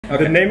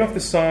The name of the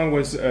song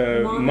was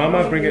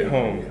Mama Bring It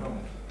Home.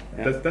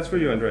 Yeah. That's for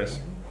you, Andres.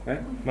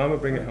 Right? Mama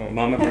Bring It Home.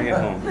 Mama Bring It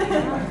Home.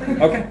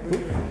 Okay.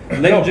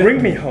 No,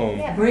 Bring Me Home.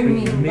 Yeah, bring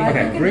me.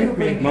 Okay, bring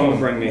me. Mama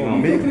Bring Me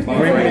Home. Bring me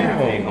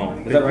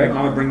home. Is that right?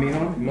 Mama Bring Me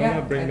Home?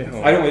 Mama Bring Me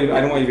Home. I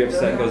don't want you to be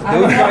upset because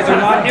those guys are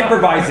not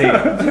improvising.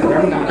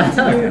 They're not.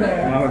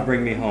 Mama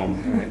Bring Me Home.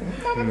 All right.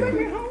 Mama Bring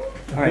Me Home.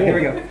 All right, here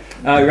we go.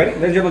 You ready?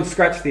 Ladies and gentlemen,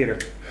 Scratch Theater.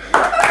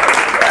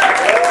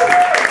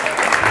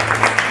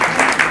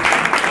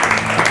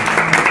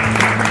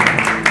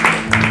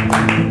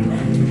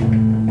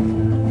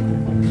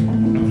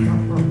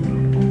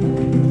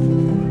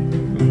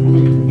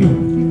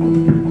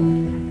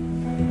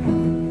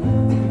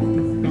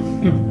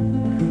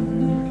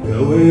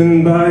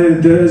 Going by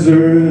a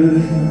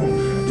desert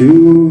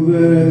to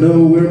the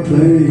nowhere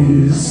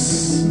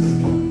place,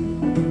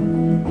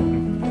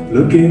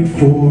 looking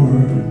for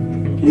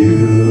you.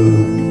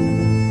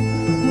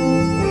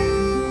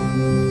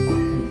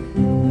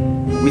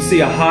 We see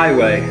a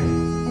highway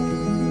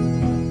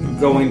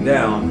going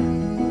down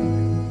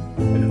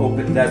an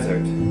open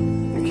desert.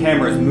 The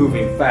camera is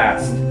moving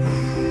fast.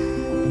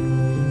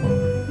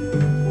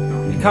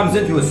 It comes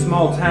into a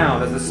small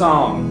town as the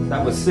song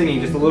that was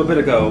singing just a little bit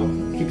ago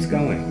keeps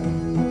going.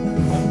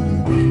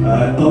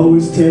 I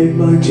always take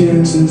my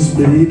chances,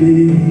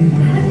 baby,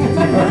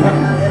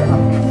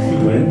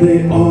 when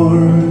they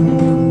are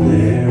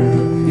there.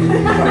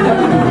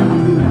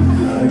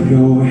 I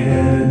go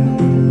ahead,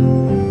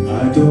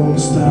 I don't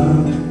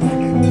stop,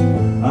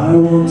 I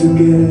want to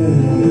get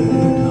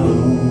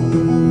home.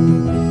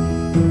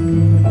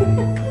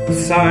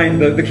 Sign,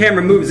 the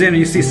camera moves in and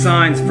you see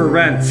signs for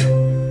rent,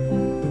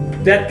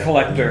 debt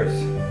collectors,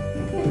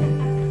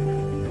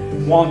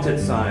 wanted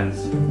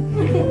signs.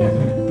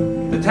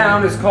 The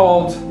town is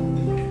called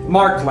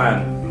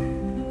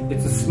Markland.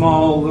 It's a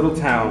small little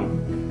town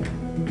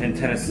in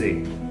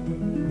Tennessee.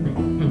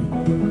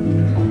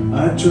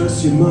 I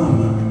trust you,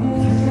 mama,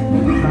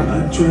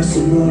 I trust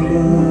you,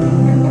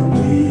 mama,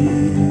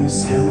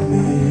 please help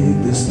me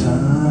this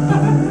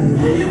time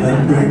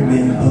and bring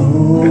me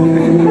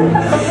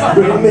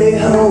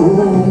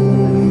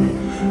home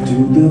to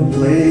the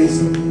place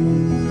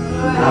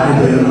I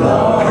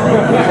belong.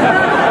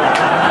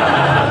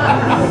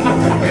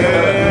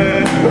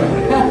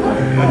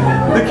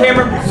 The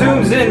camera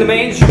zooms in the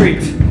main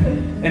street,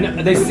 and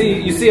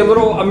you see a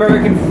little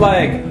American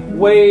flag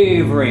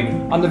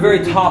wavering on the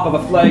very top of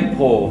a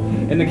flagpole,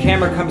 and the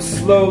camera comes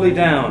slowly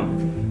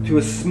down to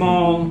a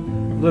small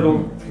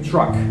little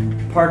truck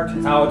parked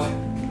out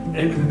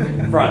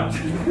in front.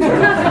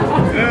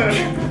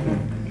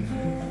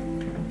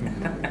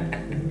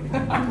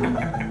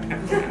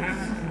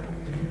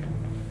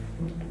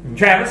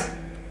 Travis,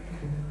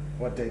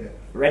 What, David?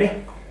 ready?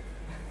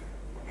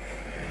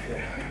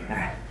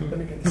 Let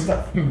me get the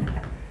stuff.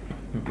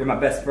 You're my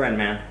best friend,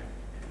 man.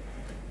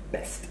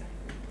 Best.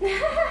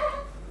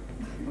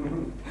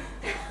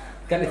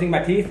 Got anything in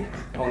my teeth?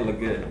 I want to look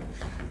good.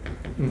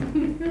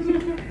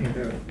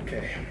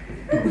 Okay.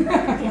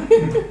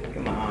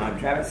 Come on,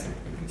 Travis.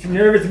 What you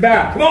nervous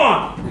about? Come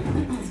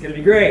on! It's gonna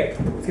be great.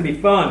 It's gonna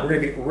be fun. We're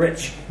gonna get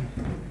rich.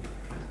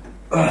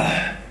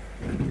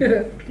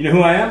 You know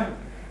who I am?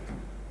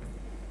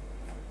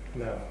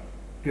 No.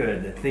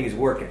 Good. The thing's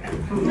working.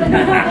 All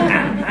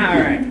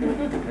right.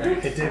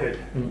 Hey, David.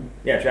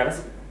 Yeah,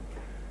 Travis.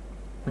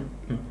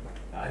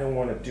 I don't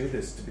want to do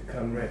this to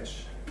become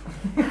rich.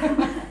 Look,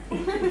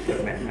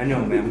 man. I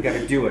know, man. We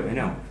gotta do it. I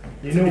know.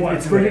 You know what?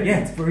 It's for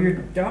it's for your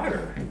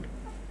daughter.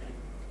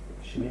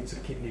 She needs a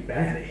kidney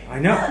badly. I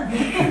know.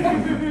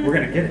 We're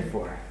gonna get it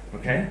for her.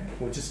 Okay?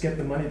 We'll just get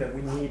the money that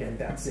we need, and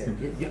that's it.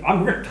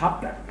 I'm gonna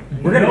top that.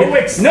 We're gonna no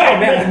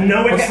excitement.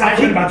 No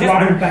excitement about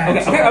robbing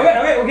bags. Okay.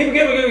 We'll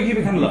keep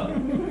it kind of low.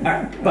 All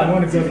right, But I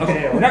want to go to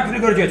jail. We're not gonna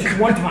go to jail. Just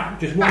one time.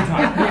 Just one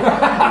time.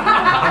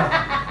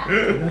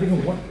 Not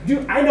even one.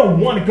 Dude, I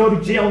don't want to go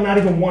to jail. Not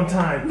even one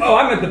time. Oh,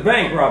 I'm at the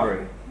bank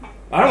robbery.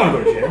 I don't want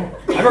to go to jail.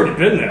 I've already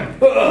been there.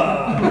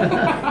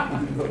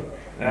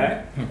 All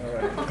right.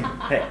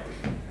 Hey.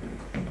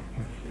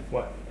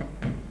 What?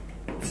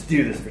 Let's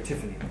do this for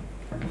Tiffany.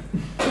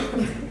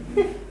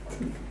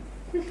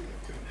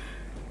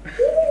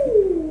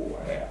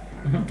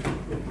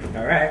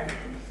 All right.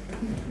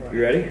 You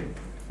ready?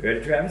 You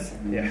ready, Travis?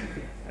 Yeah.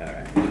 All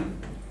right.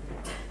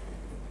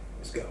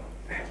 Let's go.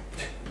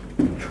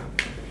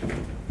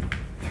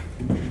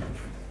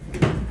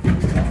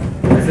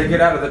 As they get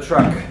out of the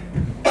truck,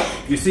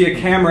 you see a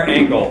camera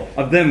angle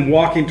of them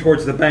walking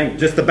towards the bank,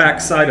 just the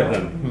back side of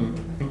them.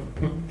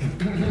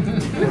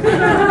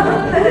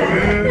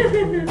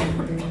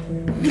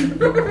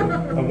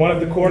 On one of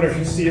the corners,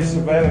 you see a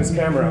surveillance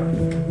camera.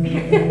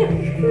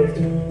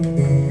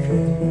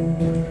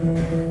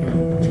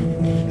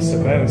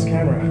 Surveillance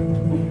camera.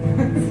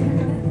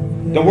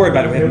 Don't worry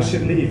about it. They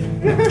should leave.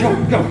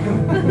 Go.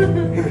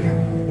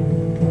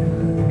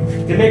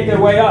 They make their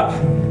way up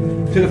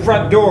to the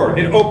front door.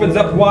 It opens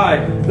up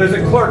wide. There's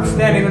a clerk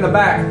standing in the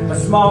back, a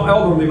small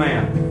elderly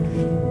man.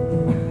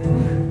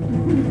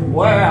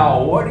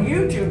 Well, what are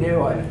you two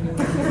doing?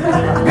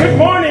 Good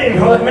morning,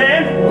 old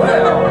man.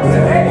 Well,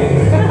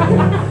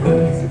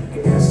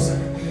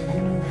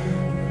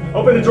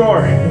 the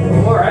drawer.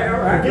 All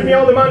right. Give me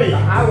all the money.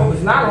 Well,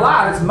 it's not a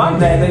lot. It's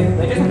Monday.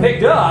 They just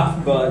picked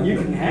up, but you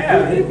can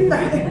have it.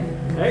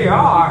 There you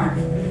are.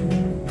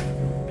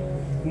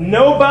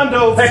 No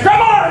bundles. Hey,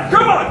 come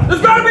on!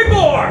 There's gotta be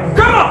more!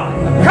 Come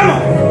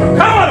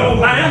on, old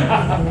man!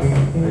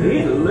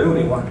 He's a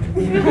loony one.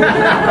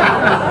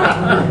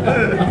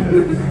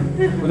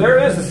 Well, there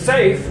is a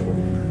safe.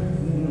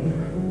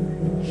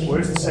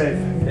 Where's the safe?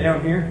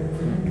 Down here.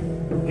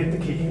 Get the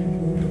key.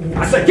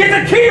 I said, get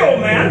the key,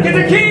 old man! Get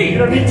the key! You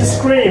don't need to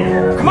scream.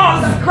 Come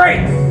on, this is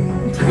great! Woo!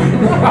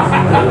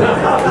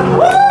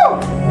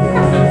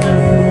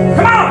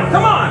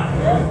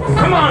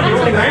 Come on, you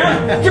old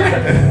man! Give me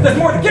that! There's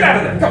more! Get out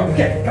of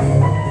there! Come.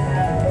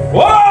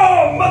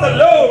 Whoa! Mother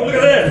load! Look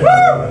at this! Woo!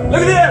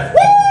 Look at this!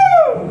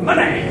 Woo!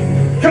 Money!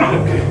 Come on!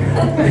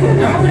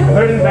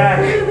 Put it in the bag.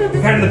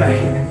 Hand in the bag.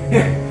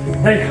 Here.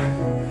 There you go.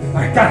 All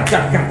right, got it.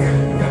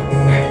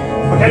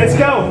 Okay, let's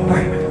go.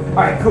 All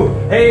right, cool.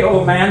 Hey,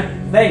 old man.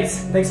 Thanks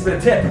for the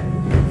tip.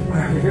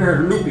 You're a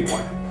loopy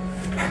one.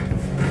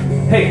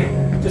 Hey,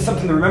 just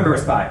something to remember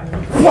us by.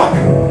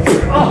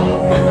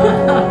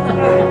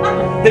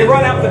 They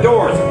run out the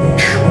doors.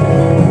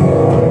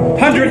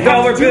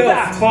 $100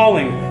 bills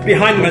falling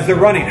behind them as they're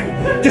running.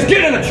 Just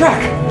get in the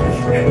truck.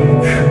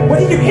 Why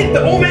did you hit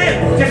the old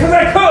man? Just because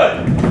I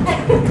could.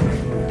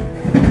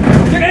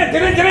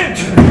 Get in.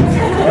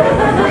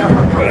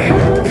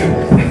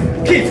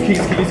 Keys.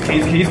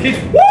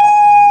 Woo!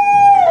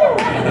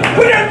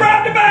 We didn't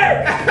rob the bank!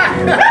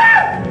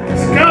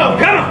 Let's go.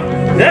 Come on.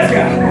 Let's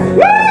go.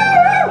 Woo!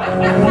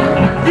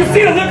 You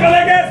see the look on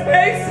that guy's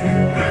face?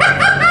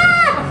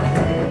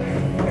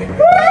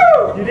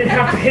 Woo! You didn't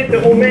have to hit the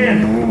old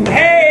man.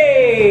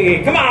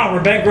 Hey! Come on,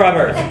 we're bank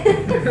robbers.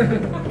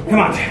 Come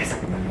on, Janice.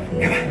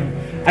 Come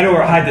on. I know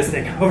where to hide this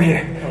thing. Over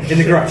here. In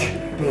the garage.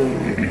 Come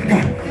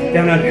on.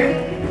 Down under.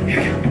 Here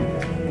we go.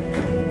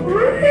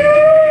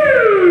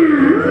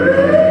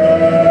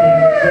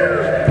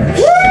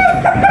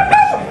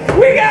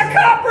 We got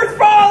coppers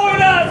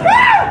following us!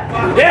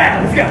 Woo!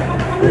 Yeah, let's go.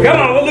 Come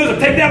on, we'll lose them.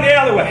 Take down the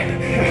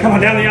alleyway. Come on,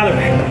 down the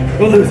alleyway.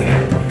 We'll lose them.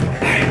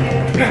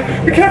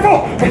 Be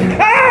careful!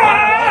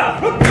 Ah!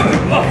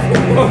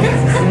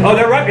 Oh,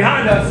 they're right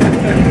behind us.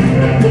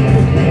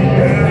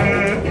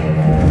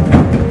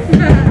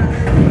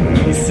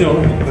 You still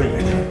don't believe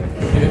it.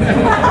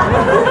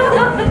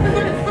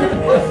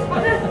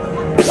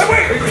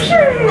 Wait!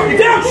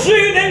 Don't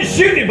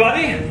shoot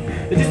anybody!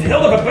 They just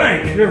held up a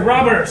bank. They're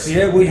robbers.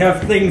 Yeah, we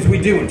have things we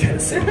do in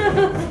Tennessee.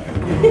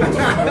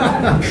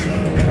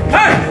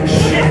 Hey!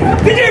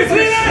 Did you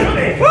see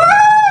that? Woo!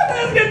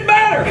 That's getting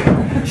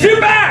better! Shoot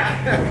back!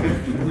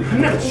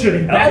 I'm not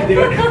shooting back,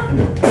 dude.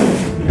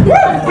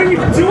 What are you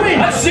doing?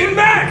 I'm shooting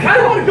back! I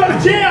don't want to go to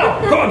jail.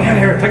 Come on down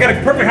here. I got a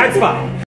perfect hide spot.